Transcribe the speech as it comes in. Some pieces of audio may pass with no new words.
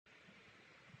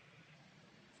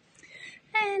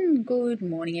Good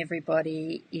morning,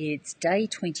 everybody. It's day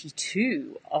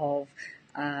 22 of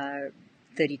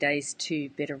 30 Days to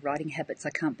Better Writing Habits. I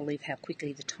can't believe how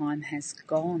quickly the time has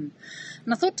gone.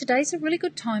 And I thought today's a really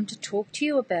good time to talk to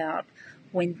you about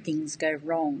when things go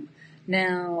wrong.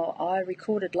 Now, I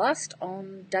recorded last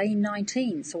on day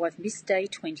 19, so I've missed day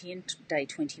 20 and day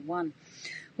 21.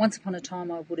 Once upon a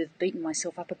time, I would have beaten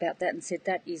myself up about that and said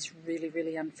that is really,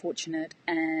 really unfortunate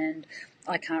and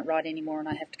I can't write anymore and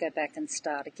I have to go back and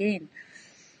start again.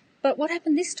 But what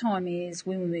happened this time is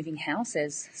we were moving house,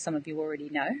 as some of you already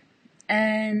know,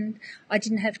 and I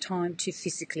didn't have time to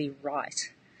physically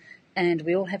write. And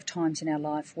we all have times in our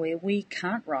life where we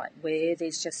can't write, where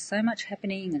there's just so much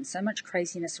happening and so much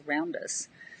craziness around us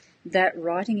that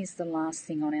writing is the last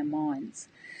thing on our minds.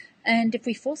 And if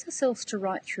we force ourselves to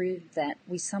write through that,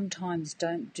 we sometimes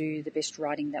don't do the best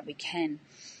writing that we can.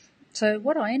 So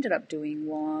what I ended up doing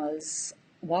was,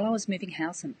 while I was moving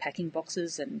house and packing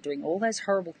boxes and doing all those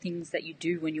horrible things that you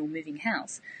do when you're moving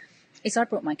house, is I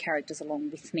brought my characters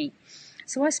along with me.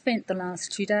 So I spent the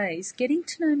last 2 days getting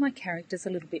to know my characters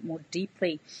a little bit more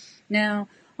deeply. Now,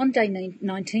 on day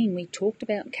 19, we talked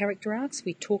about character arcs.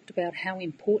 We talked about how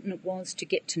important it was to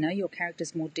get to know your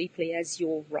characters more deeply as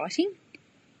you're writing.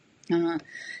 Now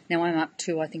I'm up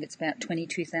to, I think it's about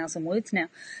 22,000 words now.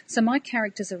 So my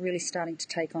characters are really starting to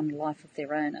take on a life of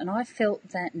their own. And I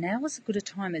felt that now was as good a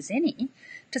time as any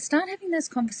to start having those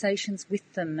conversations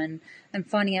with them and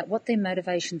finding out what their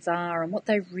motivations are and what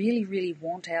they really, really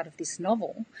want out of this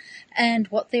novel and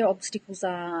what their obstacles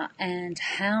are and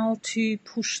how to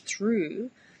push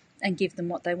through and give them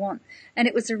what they want. And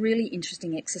it was a really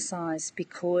interesting exercise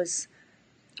because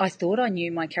I thought I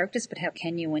knew my characters, but how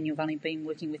can you when you've only been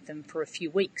working with them for a few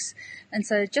weeks? And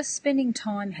so just spending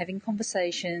time having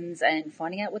conversations and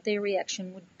finding out what their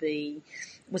reaction would be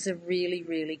was a really,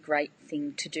 really great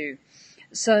thing to do.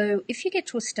 So if you get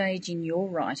to a stage in your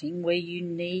writing where you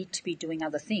need to be doing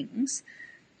other things,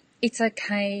 it's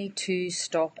okay to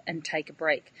stop and take a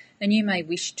break. And you may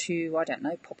wish to,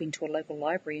 pop into a local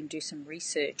library and do some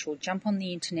research or jump on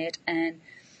the internet and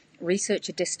research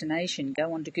a destination,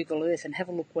 go onto Google Earth and have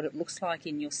a look what it looks like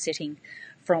in your setting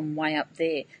from way up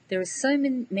there. There are so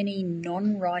many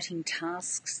non-writing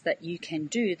tasks that you can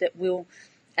do that will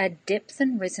add depth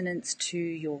and resonance to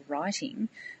your writing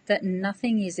that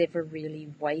nothing is ever really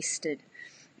wasted.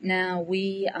 Now,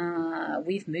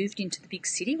 we've moved into the big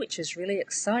city, which is really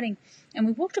exciting, and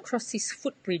we walked across this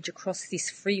footbridge across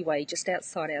this freeway just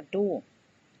outside our door.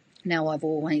 Now, I've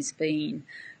always been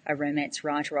a romance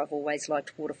writer. I've always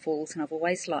liked waterfalls and I've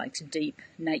always liked deep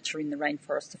nature in the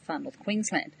rainforest of far north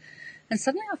Queensland. And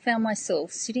suddenly I found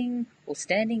myself sitting or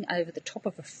standing over the top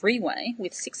of a freeway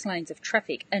with 6 lanes of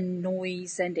traffic and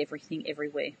noise and everything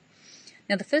everywhere.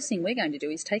 Now, the first thing we're going to do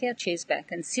is take our chairs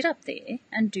back and sit up there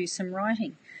and do some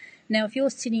writing. Now, if you're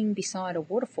sitting beside a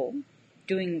waterfall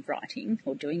doing writing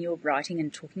or doing your writing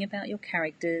and talking about your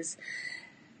characters,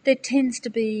 there tends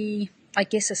to be, I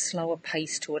guess, a slower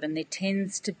pace to it, and there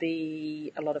tends to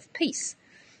be a lot of peace.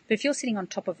 But if you're sitting on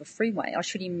top of a freeway, I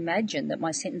should imagine that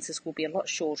my sentences will be a lot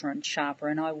shorter and sharper,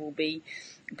 and I will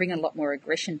bring a lot more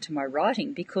aggression to my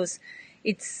writing because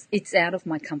it's out of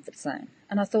my comfort zone.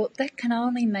 And I thought that can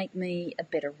only make me a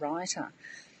better writer.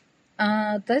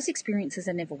 Those experiences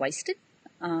are never wasted.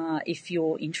 If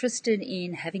you're interested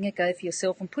in having a go for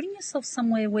yourself and putting yourself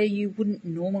somewhere where you wouldn't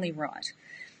normally write,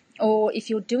 or if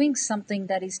you're doing something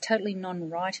that is totally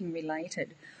non-writing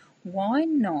related, why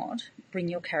not bring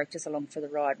your characters along for the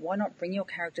ride? Why not bring your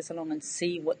characters along and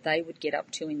see what they would get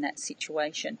up to in that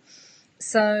situation?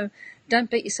 So don't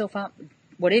beat yourself up.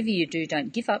 Whatever you do,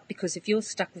 don't give up, because if you're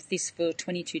stuck with this for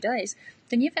 22 days,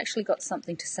 then you've actually got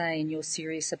something to say and you're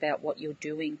serious about what you're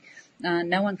doing.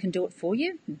 No one can do it for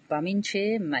you. Bum in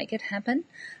chair, make it happen.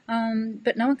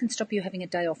 But no one can stop you having a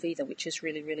day off either, which is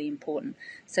really, really important.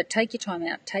 So take your time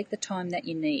out, take the time that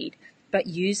you need, but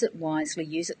use it wisely,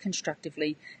 use it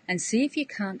constructively, and see if you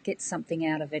can't get something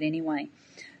out of it anyway.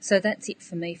 So that's it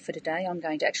for me for today. I'm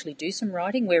going to actually do some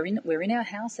writing. We're in our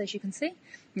house, as you can see.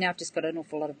 Now I've just got an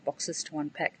awful lot of boxes to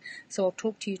unpack. So I'll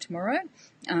talk to you tomorrow.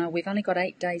 We've only got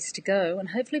 8 days to go, and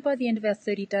hopefully by the end of our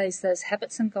 30 days, those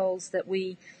habits and goals that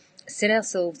we set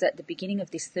ourselves at the beginning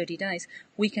of this 30 days,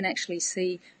 we can actually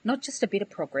see not just a bit of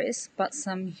progress, but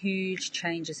some huge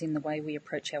changes in the way we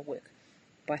approach our work.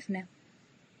 Bye for now.